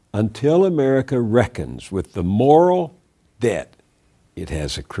until America reckons with the moral debt it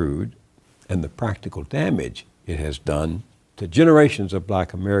has accrued and the practical damage it has done to generations of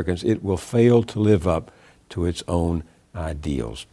black Americans, it will fail to live up to its own ideals.